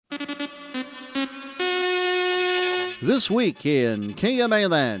This week in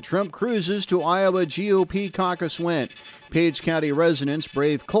KMAland, Trump cruises to Iowa GOP caucus win. Page County residents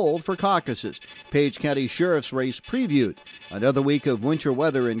brave cold for caucuses. Page County Sheriff's race previewed. Another week of winter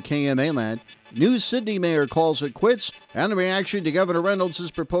weather in KMAland. New Sidney mayor calls it quits. And a reaction to Governor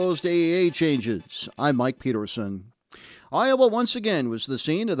Reynolds' proposed AEA changes. I'm Mike Peterson. Iowa once again was the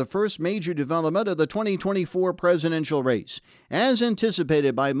scene of the first major development of the 2024 presidential race. As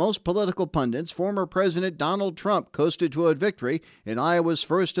anticipated by most political pundits, former President Donald Trump coasted to a victory in Iowa's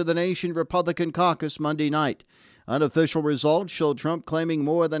first-of-the-nation Republican caucus Monday night. Unofficial results showed Trump claiming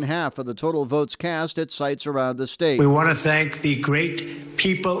more than half of the total votes cast at sites around the state. We want to thank the great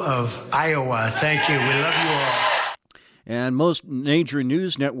people of Iowa. Thank you. We love you all. And most major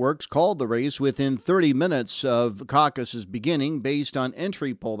news networks called the race within 30 minutes of caucuses beginning based on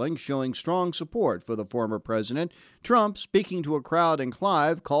entry polling showing strong support for the former president. Trump, speaking to a crowd in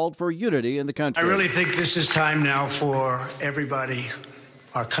Clive, called for unity in the country. I really think this is time now for everybody,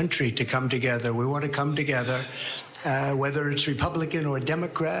 our country, to come together. We want to come together. Whether it's Republican or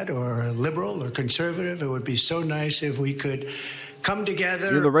Democrat or liberal or conservative, it would be so nice if we could come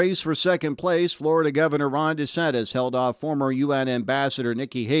together. In the race for second place, Florida Governor Ron DeSantis held off former UN Ambassador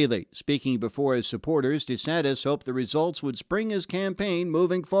Nikki Haley. Speaking before his supporters, DeSantis hoped the results would spring his campaign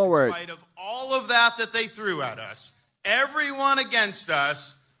moving forward. In spite of all of that they threw at us, everyone against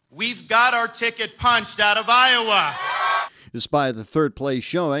us, we've got our ticket punched out of Iowa. Despite the third place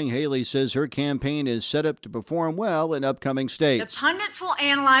showing, Haley says her campaign is set up to perform well in upcoming states. The pundits will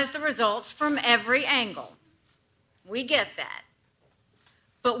analyze the results from every angle. We get that.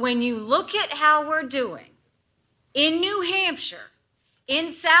 But when you look at how we're doing in New Hampshire,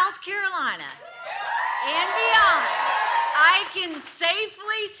 in South Carolina, and beyond, I can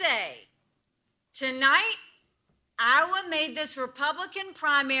safely say tonight, Iowa made this Republican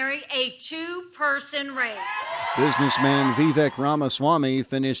primary a two-person race. Businessman Vivek Ramaswamy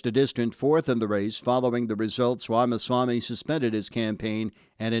finished a distant fourth in the race. Following the results, Ramaswamy suspended his campaign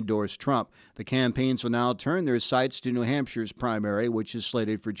and endorsed Trump. The campaigns will now turn their sights to New Hampshire's primary, which is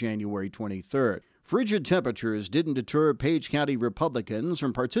slated for January 23rd. Frigid temperatures didn't deter Page County Republicans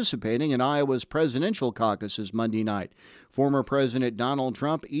from participating in Iowa's presidential caucuses Monday night. Former President Donald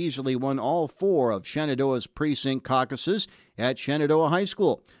Trump easily won all four of Shenandoah's precinct caucuses at Shenandoah High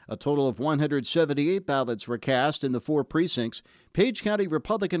School. A total of 178 ballots were cast in the four precincts. Page County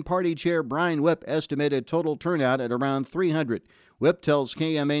Republican Party Chair Brian Whipp estimated total turnout at around 300. Whipp tells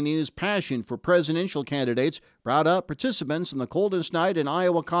KMA News passion for presidential candidates brought out participants in the coldest night in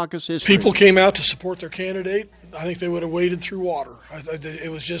Iowa caucus history. People came out to support their candidate. I think they would have waded through water.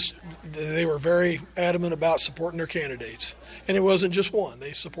 It was just, they were very adamant about supporting their candidates. And it wasn't just one.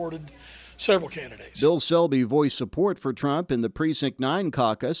 They supported several candidates. Bill Selby voiced support for Trump in the Precinct 9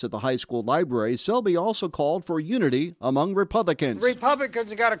 caucus at the high school library. Selby also called for unity among Republicans. Republicans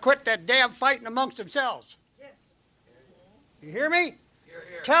have got to quit that damn fighting amongst themselves. You hear me? Hear,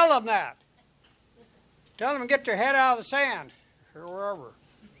 hear. Tell them that. Tell them to get their head out of the sand or wherever.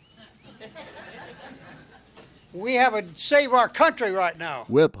 We have to save our country right now.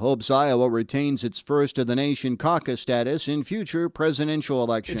 Whipp hopes Iowa retains its first-of-the-nation caucus status in future presidential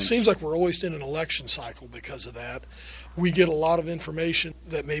elections. It seems like we're always in an election cycle because of that. We get a lot of information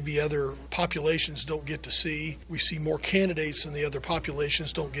that maybe other populations don't get to see. We see more candidates than the other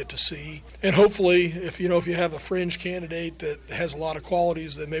populations don't get to see. And hopefully, if you have a fringe candidate that has a lot of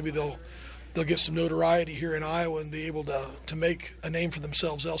qualities, then maybe they'll get some notoriety here in Iowa and be able to make a name for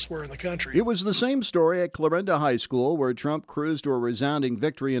themselves elsewhere in the country. It was the same story at Clarinda High School, where Trump cruised to a resounding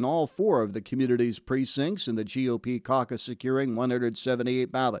victory in all four of the community's precincts in the GOP caucus, securing 178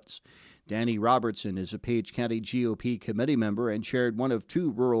 ballots. Danny Robertson is a Page County GOP committee member and chaired one of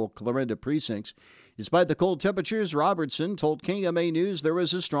two rural Clarinda precincts. Despite the cold temperatures, Robertson told KMA News there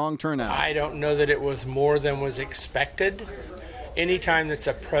was a strong turnout. I don't know that it was more than was expected. Anytime that's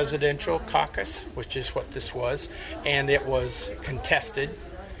a presidential caucus, which is what this was, and it was contested,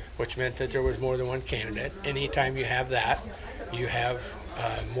 which meant that there was more than one candidate, anytime you have that, you have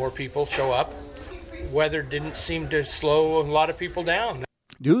more people show up. Weather didn't seem to slow a lot of people down.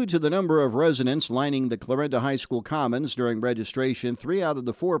 Due to the number of residents lining the Clarinda High School Commons during registration, 3 out of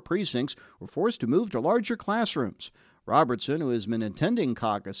the 4 precincts were forced to move to larger classrooms. Robertson, who has been attending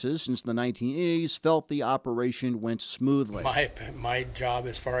caucuses since the 1980s, felt the operation went smoothly. My job,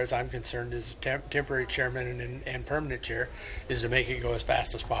 as far as I'm concerned, as temporary chairman and permanent chair, is to make it go as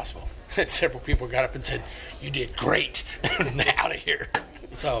fast as possible. And several people got up and said, "You did great. Out of here."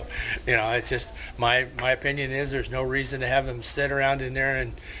 So, it's just my opinion is there's no reason to have them sit around in there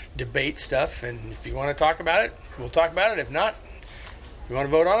and debate stuff. And if you want to talk about it, we'll talk about it. If not, you want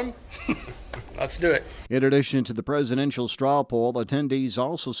to vote on them? Let's do it. In addition to the presidential straw poll, attendees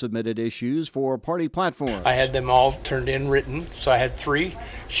also submitted issues for party platforms. I had them all turned in written, so I had 3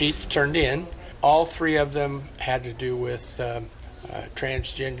 sheets turned in. All 3 of them had to do with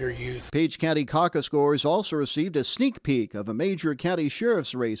transgender youth. Page County caucus goers also received a sneak peek of a major county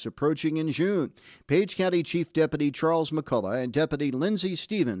sheriff's race approaching in June. Page County Chief Deputy Charles McCullough and Deputy Lindsey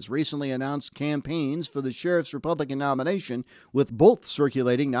Stevens recently announced campaigns for the sheriff's Republican nomination, with both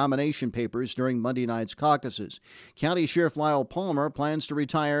circulating nomination papers during Monday night's caucuses. County Sheriff Lyle Palmer plans to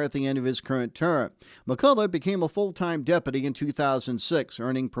retire at the end of his current term. McCullough became a full-time deputy in 2006,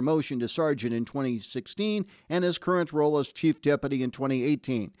 earning promotion to sergeant in 2016 and his current role as chief deputy in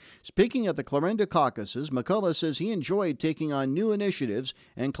 2018. Speaking at the Clarinda caucuses, McCullough says he enjoyed taking on new initiatives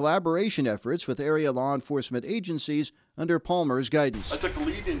and collaboration efforts with area law enforcement agencies under Palmer's guidance. I took the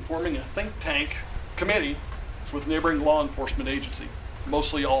lead in forming a think tank committee with neighboring law enforcement agencies,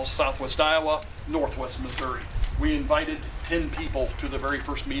 mostly all southwest Iowa, northwest Missouri. We invited 10 people to the very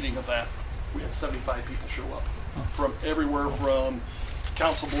first meeting of that. We had 75 people show up from everywhere from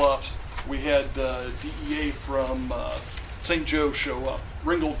Council Bluffs. We had DEA from St. Joe show up.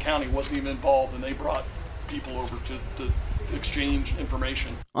 Ringgold County wasn't even involved, and they brought people over to exchange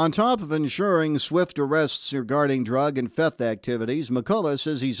information. On top of ensuring swift arrests regarding drug and theft activities, McCullough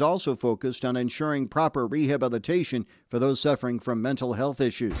says he's also focused on ensuring proper rehabilitation for those suffering from mental health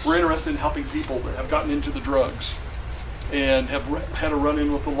issues. We're interested in helping people that have gotten into the drugs and have had a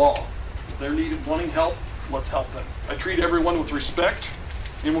run-in with the law. If they're wanting help, let's help them. I treat everyone with respect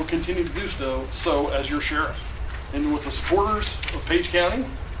and will continue to do so as your sheriff. And with the supporters of Page County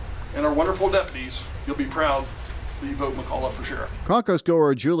and our wonderful deputies, you'll be proud that you vote McCullough for sheriff. Caucus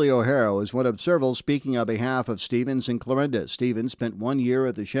goer Julie O'Hara was one of several speaking on behalf of Stevens and Clarinda. Stevens spent 1 year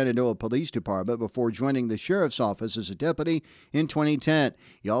at the Shenandoah Police Department before joining the sheriff's office as a deputy in 2010.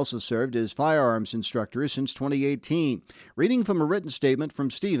 He also served as firearms instructor since 2018. Reading from a written statement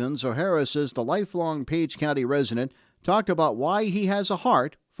from Stevens, O'Hara says the lifelong Page County resident talked about why he has a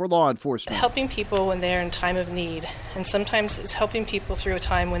heart for law enforcement. Helping people when they're in time of need, and sometimes it's helping people through a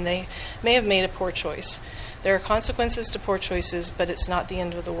time when they may have made a poor choice. There are consequences to poor choices, but it's not the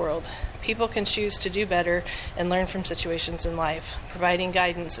end of the world. People can choose to do better and learn from situations in life. Providing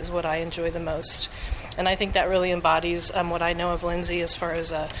guidance is what I enjoy the most. And I think that really embodies what I know of Lindsey as far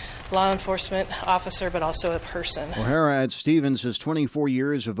as a law enforcement officer, but also a person. O'Hara adds Stevens' 24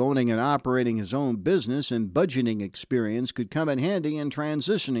 years of owning and operating his own business and budgeting experience could come in handy in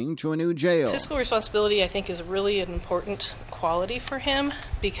transitioning to a new jail. Fiscal responsibility, I think, is really an important quality for him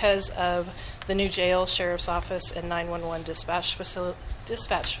because of the new jail, sheriff's office, and 911 dispatch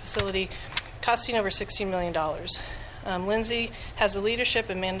facility costing over $16 million. Lindsey has the leadership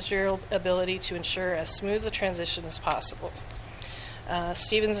and managerial ability to ensure as smooth a transition as possible.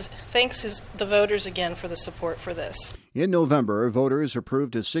 Stevens thanks the voters again for the support for this. In November, voters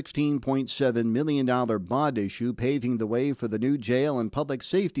approved a $16.7 million bond issue paving the way for the new jail and public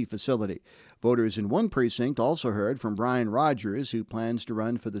safety facility. Voters in one precinct also heard from Brian Rogers, who plans to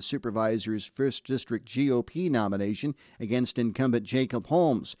run for the supervisor's 1st District GOP nomination against incumbent Jacob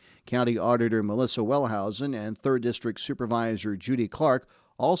Holmes. County Auditor Melissa Wellhausen and 3rd District Supervisor Judy Clark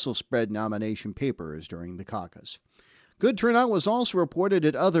also spread nomination papers during the caucus. Good turnout was also reported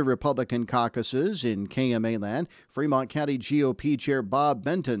at other Republican caucuses in KMAland. Fremont County GOP Chair Bob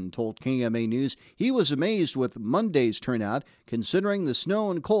Benton told KMA News he was amazed with Monday's turnout, considering the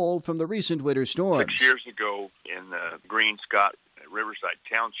snow and cold from the recent winter storms. 6 years ago in Green Scott, Riverside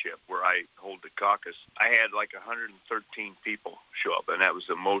Township, where I hold the caucus, I had like 113 people show up, and that was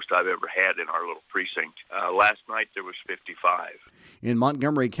the most I've ever had in our little precinct. Last night there was 55. In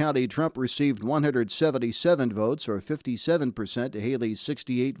Montgomery County, Trump received 177 votes, or 57%, to Haley's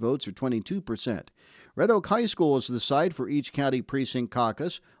 68 votes, or 22%. Red Oak High School is the site for each county precinct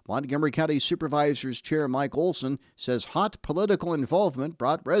caucus. Montgomery County Supervisors Chair Mike Olson says hot political involvement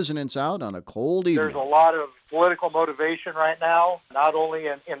brought residents out on a cold evening. There's a lot of political motivation right now, not only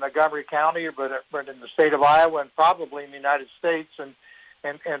in Montgomery County, but in the state of Iowa and probably in the United States. And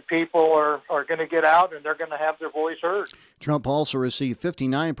people are going to get out and they're going to have their voice heard. Trump also received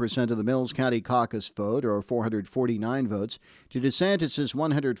 59% of the Mills County caucus vote, or 449 votes, to DeSantis'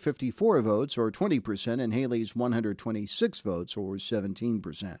 154 votes, or 20%, and Haley's 126 votes, or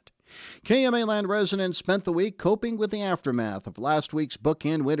 17%. KMAland residents spent the week coping with the aftermath of last week's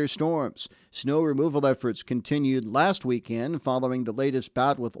bookend winter storms. Snow removal efforts continued last weekend following the latest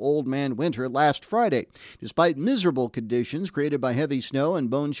bout with Old Man Winter last Friday. Despite miserable conditions created by heavy snow and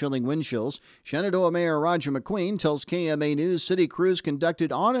bone-chilling wind chills, Shenandoah Mayor Roger McQueen tells KMA News city crews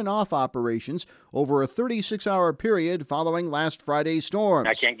conducted on and off operations over a 36-hour period following last Friday's storms.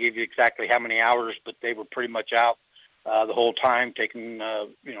 I can't give you exactly how many hours, but they were pretty much out the whole time, taking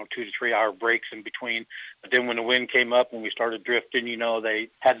 2 to 3 hour breaks in between. But then when the wind came up and we started drifting, they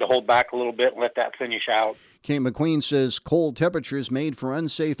had to hold back a little bit and let that finish out. King McQueen says cold temperatures made for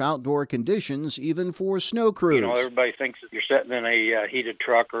unsafe outdoor conditions, even for snow crews. Everybody thinks that you're sitting in a heated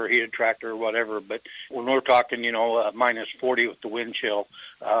truck or a heated tractor or whatever, but when we're talking, minus 40 with the wind chill,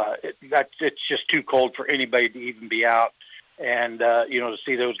 it's just too cold for anybody to even be out. And, to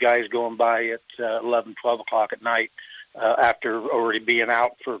see those guys going by at 11, 12 o'clock at night, after already being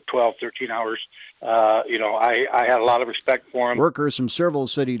out for 12, 13 hours, I had a lot of respect for them. Workers from several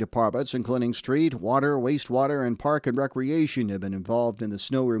city departments, including street, water, wastewater, and park and recreation, have been involved in the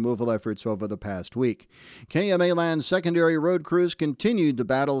snow removal efforts over the past week. KMAland secondary road crews continued the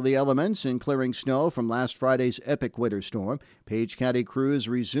battle of the elements in clearing snow from last Friday's epic winter storm. Page County crews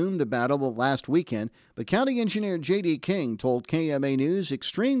resumed the battle last weekend, but County Engineer J.D. King told KMA News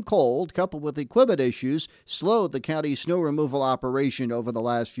extreme cold coupled with equipment issues slowed the county's snow removal operation over the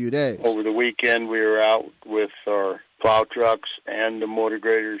last few days. Over the weekend, we were out with our plow trucks and the motor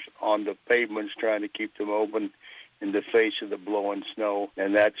graders on the pavements trying to keep them open in the face of the blowing snow,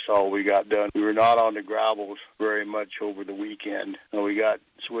 and that's all we got done. We were not on the gravels very much over the weekend. We got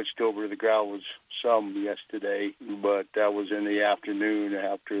switched over to the gravels some yesterday, but that was in the afternoon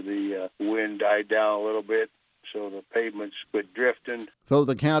after the wind died down a little bit. So the pavements quit drifting. Though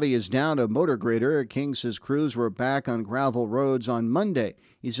the county is down a motor grader, King says crews were back on gravel roads on Monday.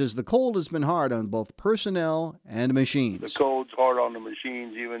 He says the cold has been hard on both personnel and machines. The cold's hard on the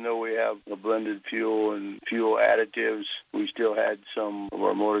machines, even though we have a blended fuel and fuel additives. We still had some of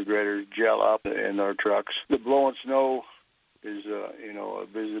our motor graders gel up in our trucks. The blowing snow is, a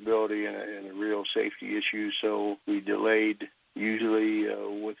visibility and a real safety issue, so we delayed. Usually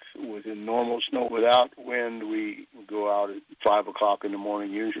within normal snow without wind, we go out at 5 o'clock in the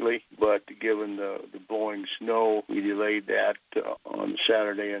morning usually. But given the blowing snow, we delayed that on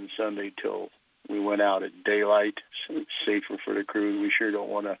Saturday and Sunday till we went out at daylight. So it's safer for the crew. We sure don't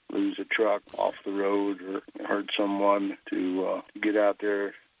want to lose a truck off the road or hurt someone to get out there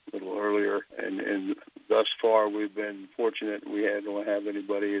a little earlier. And thus far, we've been fortunate. We don't have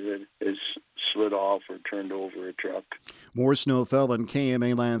anybody that has slid off or turned over a truck. More snow fell in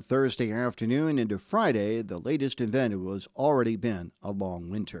KMAland Thursday afternoon into Friday. The latest event was already been a long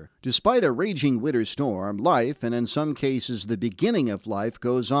winter. Despite a raging winter storm, life, and in some cases the beginning of life,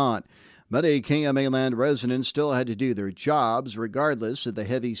 goes on. Many KMAland residents still had to do their jobs regardless of the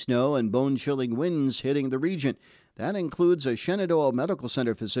heavy snow and bone-chilling winds hitting the region. That includes a Shenandoah Medical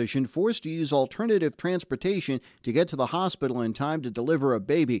Center physician forced to use alternative transportation to get to the hospital in time to deliver a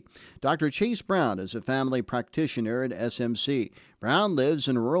baby. Dr. Chase Brown is a family practitioner at SMC. Brown lives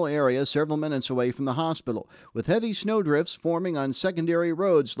in a rural area several minutes away from the hospital. With heavy snowdrifts forming on secondary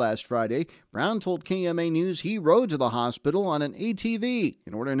roads last Friday, Brown told KMA News he rode to the hospital on an ATV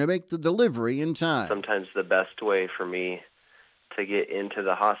in order to make the delivery in time. Sometimes the best way for me to get into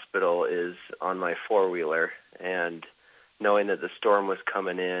the hospital is on my four-wheeler, and knowing that the storm was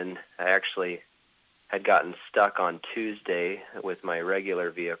coming in, I actually had gotten stuck on Tuesday with my regular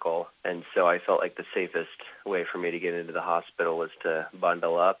vehicle, and so I felt like the safest way for me to get into the hospital was to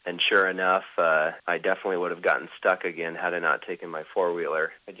bundle up, and sure enough, I definitely would have gotten stuck again had I not taken my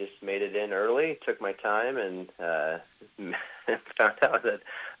four-wheeler. I just made it in early, took my time, and found out that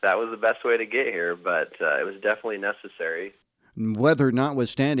that was the best way to get here, but it was definitely necessary. Weather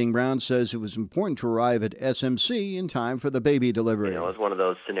notwithstanding, Brown says it was important to arrive at SMC in time for the baby delivery. It was one of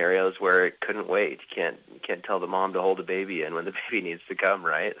those scenarios where it couldn't wait. You can't tell the mom to hold a baby in when the baby needs to come,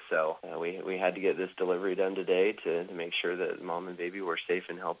 right? So we had to get this delivery done today to make sure that mom and baby were safe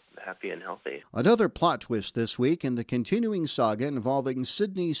and happy and healthy. Another plot twist this week in the continuing saga involving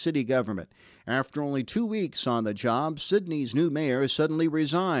Sidney city government. After only 2 weeks on the job, Sidney's new mayor suddenly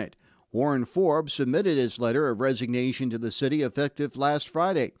resigned. Warren Forbes submitted his letter of resignation to the city effective last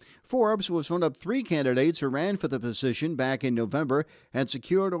Friday. Forbes was one of 3 candidates who ran for the position back in November and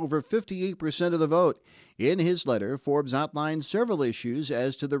secured over 58% of the vote. In his letter, Forbes outlined several issues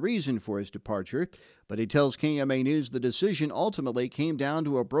as to the reason for his departure, but he tells KMA News the decision ultimately came down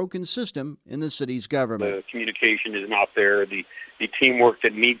to a broken system in the city's government. The communication is not there. The teamwork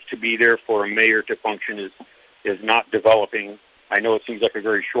that needs to be there for a mayor to function is not developing. I know it seems like a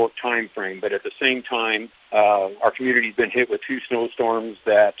very short time frame, but at the same time, our community's been hit with 2 snowstorms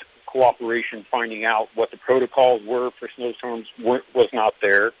that cooperation, finding out what the protocols were for snowstorms was not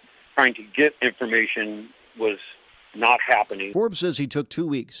there. Trying to get information was not happening. Forbes says he took 2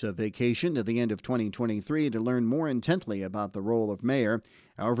 weeks of vacation at the end of 2023 to learn more intently about the role of mayor.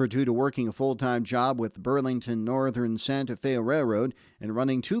 However, due to working a full-time job with Burlington Northern Santa Fe Railroad and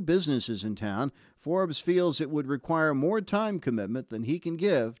running 2 businesses in town, Forbes feels it would require more time commitment than he can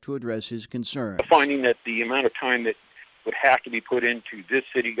give to address his concerns. Finding that the amount of time that would have to be put into this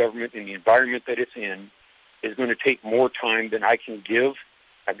city government and the environment that it's in is going to take more time than I can give.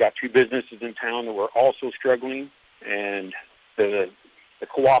 I've got 2 businesses in town that were also struggling, and the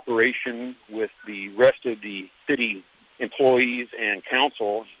cooperation with the rest of the city employees and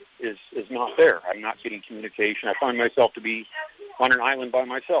council is not there. I'm not getting communication. I find myself to be on an island by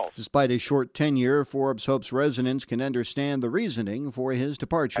myself. Despite his short tenure, Forbes hopes residents can understand the reasoning for his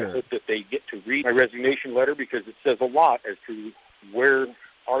departure. I hope that they get to read my resignation letter, because it says a lot as to where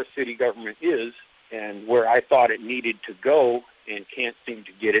our city government is and where I thought it needed to go and can't seem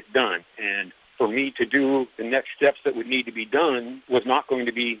to get it done. And for me to do the next steps that would need to be done was not going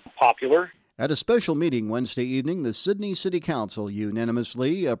to be popular. At a special meeting Wednesday evening, the Sidney City Council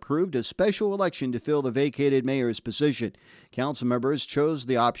unanimously approved a special election to fill the vacated mayor's position. Council members chose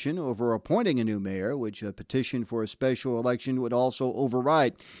the option over appointing a new mayor, which a petition for a special election would also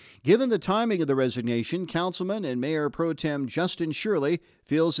override. Given the timing of the resignation, Councilman and Mayor Pro Tem Justin Shirley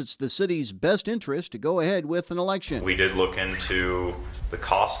feels it's the city's best interest to go ahead with an election. We did look into the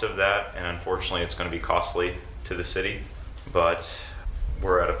cost of that, and unfortunately it's going to be costly to the city, but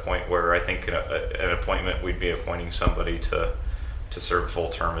we're at a point where I think an appointment, we'd be appointing somebody to serve full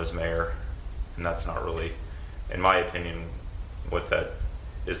term as mayor, and that's not really, in my opinion, what that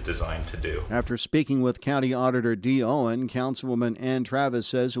is designed to do. After speaking with County Auditor Dee Owen, Councilwoman Ann Travis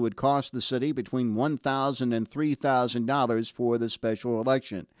says it would cost the city between $1,000 and $3,000 for the special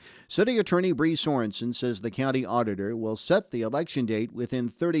election. City Attorney Bree Sorensen says the county auditor will set the election date within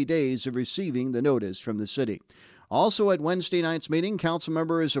 30 days of receiving the notice from the city. Also at Wednesday night's meeting, council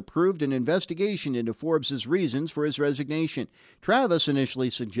members approved an investigation into Forbes' reasons for his resignation. Travis initially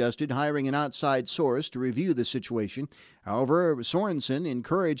suggested hiring an outside source to review the situation. However, Sorensen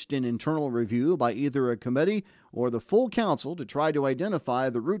encouraged an internal review by either a committee or the full council to try to identify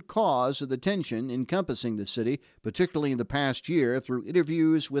the root cause of the tension encompassing the city, particularly in the past year, through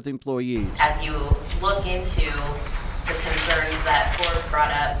interviews with employees. As you look into the concerns that Forbes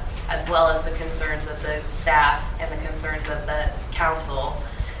brought up, as well as the concerns of the staff and the concerns of the council,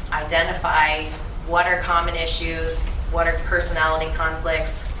 identify what are common issues, what are personality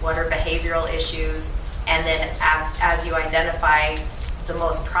conflicts, what are behavioral issues, and then as you identify the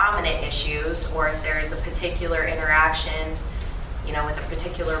most prominent issues, or if there is a particular interaction, with a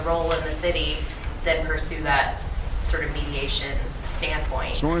particular role in the city, then pursue that sort of mediation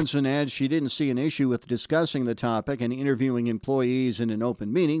standpoint. Sorensen adds she didn't see an issue with discussing the topic and interviewing employees in an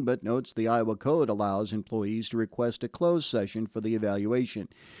open meeting, but notes the Iowa Code allows employees to request a closed session for the evaluation.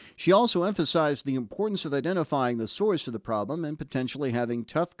 She also emphasized the importance of identifying the source of the problem and potentially having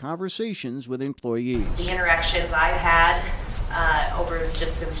tough conversations with employees. The interactions I've had over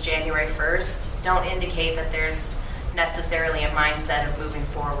just since January 1st don't indicate that there's necessarily a mindset of moving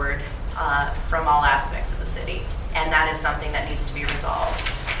forward from all aspects of the city. And that is something that needs to be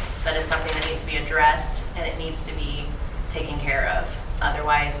resolved. That is something that needs to be addressed, and it needs to be taken care of.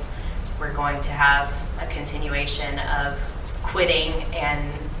 Otherwise, we're going to have a continuation of quitting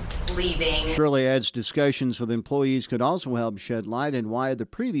and leaving. Shirley adds discussions with employees could also help shed light on why the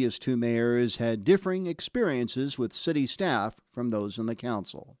previous 2 mayors had differing experiences with city staff from those in the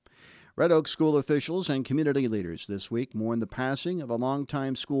council. Red Oak school officials and community leaders this week mourned the passing of a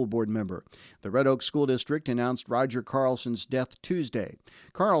longtime school board member. The Red Oak School District announced Roger Carlson's death Tuesday.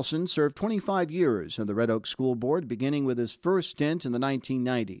 Carlson served 25 years on the Red Oak School Board, beginning with his first stint in the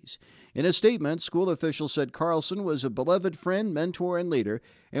 1990s. In a statement, school officials said Carlson was a beloved friend, mentor, and leader,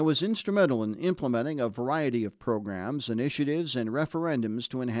 and was instrumental in implementing a variety of programs, initiatives, and referendums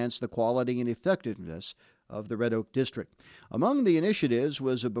to enhance the quality and effectiveness of the Red Oak District. Among the initiatives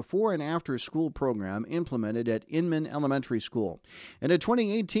was a before and after school program implemented at Inman Elementary School. In a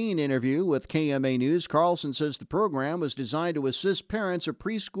 2018 interview with KMA News, Carlson says the program was designed to assist parents of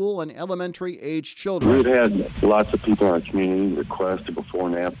preschool and elementary-aged children. We've had lots of people in our community request a before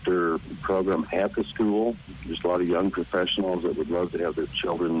and after program at the school. There's a lot of young professionals that would love to have their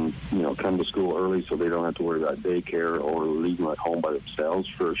children, come to school early so they don't have to worry about daycare or leaving them at home by themselves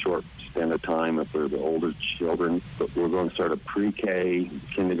for a short extended time if they're the older children. But we're going to start a pre-K,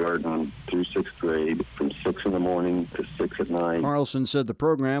 kindergarten through 6th grade from 6 in the morning to 6 at night. Carlson said the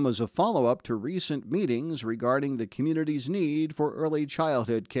program was a follow-up to recent meetings regarding the community's need for early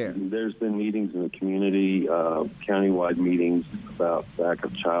childhood care. There's been meetings in the community, countywide meetings about lack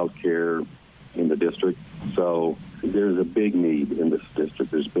of child care in the district. So there's a big need in this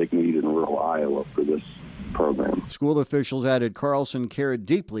district. There's a big need in rural Iowa for this program. School officials added Carlson cared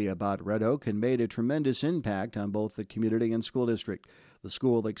deeply about Red Oak and made a tremendous impact on both the community and school district. The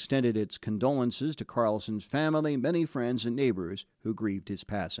school extended its condolences to Carlson's family, many friends, and neighbors who grieved his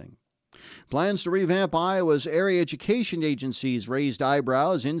passing. Plans to revamp Iowa's area education agencies raised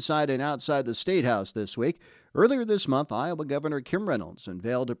eyebrows inside and outside the State House this week. Earlier this month, Iowa Governor Kim Reynolds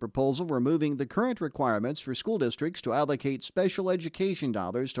unveiled a proposal removing the current requirements for school districts to allocate special education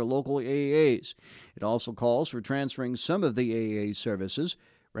dollars to local AEAs. It also calls for transferring some of the AEA services.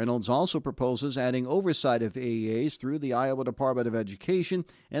 Reynolds also proposes adding oversight of AEAs through the Iowa Department of Education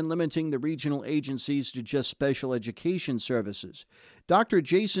and limiting the regional agencies to just special education services. Dr.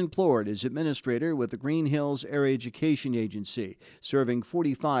 Jason Plord is administrator with the Green Hills Area Education Agency, serving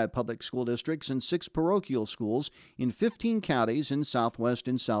 45 public school districts and 6 parochial schools in 15 counties in southwest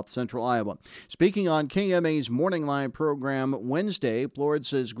and south central Iowa. Speaking on KMA's Morning Line program Wednesday, Plord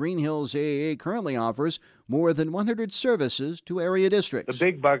says Green Hills AEA currently offers more than 100 services to area districts. The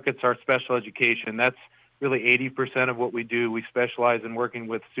big buckets are special education. That's really 80% of what we do. We specialize in working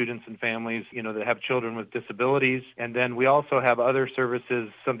with students and families, that have children with disabilities. And then we also have other services,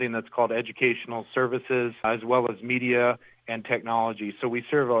 something that's called educational services, as well as media and technology. So we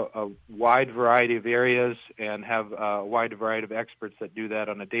serve a wide variety of areas and have a wide variety of experts that do that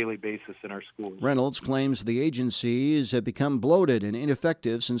on a daily basis in our schools. Reynolds claims the agencies have become bloated and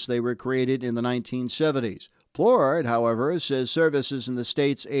ineffective since they were created in the 1970s. Plord, however, says services in the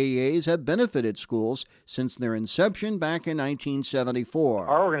state's AEAs have benefited schools since their inception back in 1974.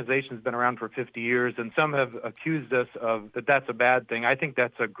 Our organization's been around for 50 years, and some have accused us of that's a bad thing. I think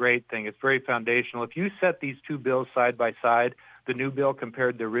that's a great thing. It's very foundational. If you set these two bills side by side, the new bill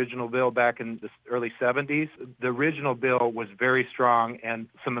compared to the original bill back in the early 70s, the original bill was very strong, and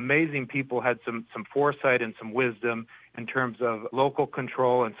some amazing people had some foresight and some wisdom in terms of local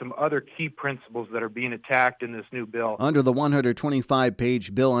control and some other key principles that are being attacked in this new bill. Under the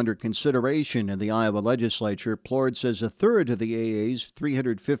 125-page bill under consideration in the Iowa legislature, Plord says a third of the AA's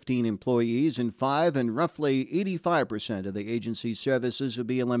 315 employees and 5 and roughly 85% of the agency's services would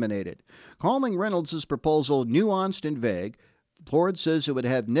be eliminated. Calling Reynolds' proposal nuanced and vague, Plord says it would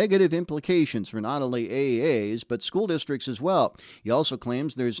have negative implications for not only AEAs, but school districts as well. He also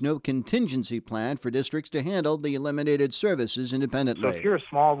claims there's no contingency plan for districts to handle the eliminated services independently. So if you're a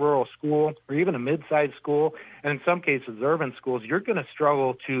small rural school or even a mid-sized school, and in some cases urban schools, you're going to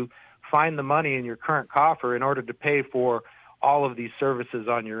struggle to find the money in your current coffer in order to pay for all of these services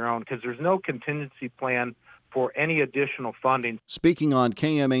on your own, because there's no contingency plan for any additional funding. Speaking on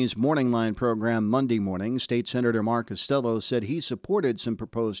KMA's Morning Line program Monday morning, State Senator Mark Costello said he supported some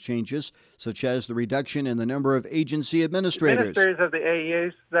proposed changes, such as the reduction in the number of agency administrators. Administrators of the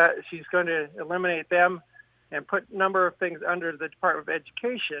AEAs, that she's going to eliminate them and put a number of things under the Department of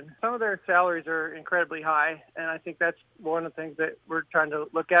Education. Some of their salaries are incredibly high, and I think that's one of the things that we're trying to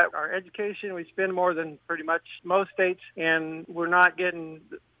look at. Our education, we spend more than pretty much most states, and we're not getting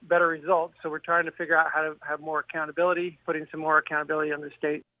better results, so we're trying to figure out how to have more accountability, putting some more accountability on the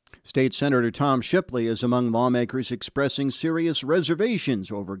state. State Senator Tom Shipley is among lawmakers expressing serious reservations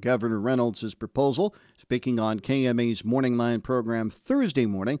over Governor Reynolds' proposal. Speaking on KMA's Morning Line program Thursday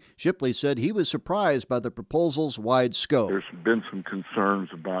morning, Shipley said he was surprised by the proposal's wide scope. There's been some concerns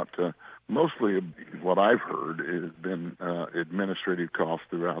about mostly what I've heard has been administrative costs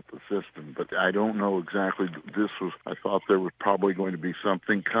throughout the system, but I don't know exactly. I thought there was probably going to be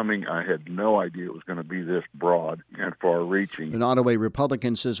something coming. I had no idea it was going to be this broad and far-reaching. An Ottawa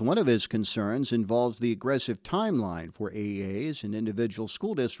Republican says one of his concerns involves the aggressive timeline for AEAs and individual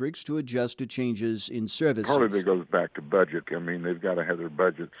school districts to adjust to changes in services. Part of it goes back to budget. I mean, they've got to have their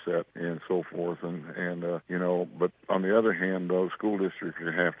budget set and so forth, and but on the other hand, those school districts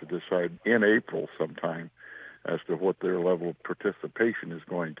have to decide in April sometime as to what their level of participation is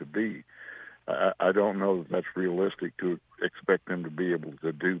going to be. I don't know that that's realistic to expect them to be able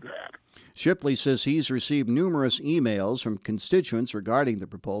to do that. Shipley says he's received numerous emails from constituents regarding the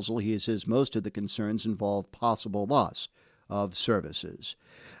proposal. He says most of the concerns involve possible loss of services.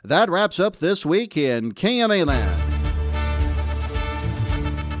 That wraps up this week in KMAland.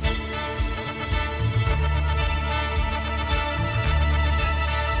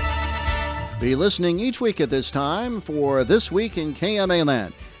 Be listening each week at this time for This Week in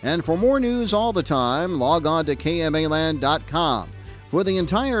KMAland. And for more news all the time, log on to KMAland.com. For the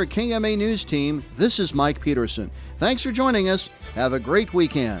entire KMA News team, this is Mike Peterson. Thanks for joining us. Have a great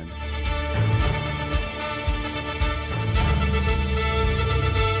weekend.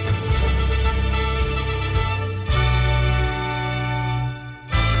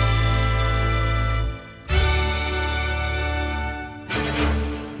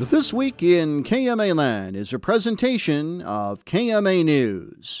 This Week in KMAland is a presentation of KMA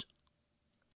News.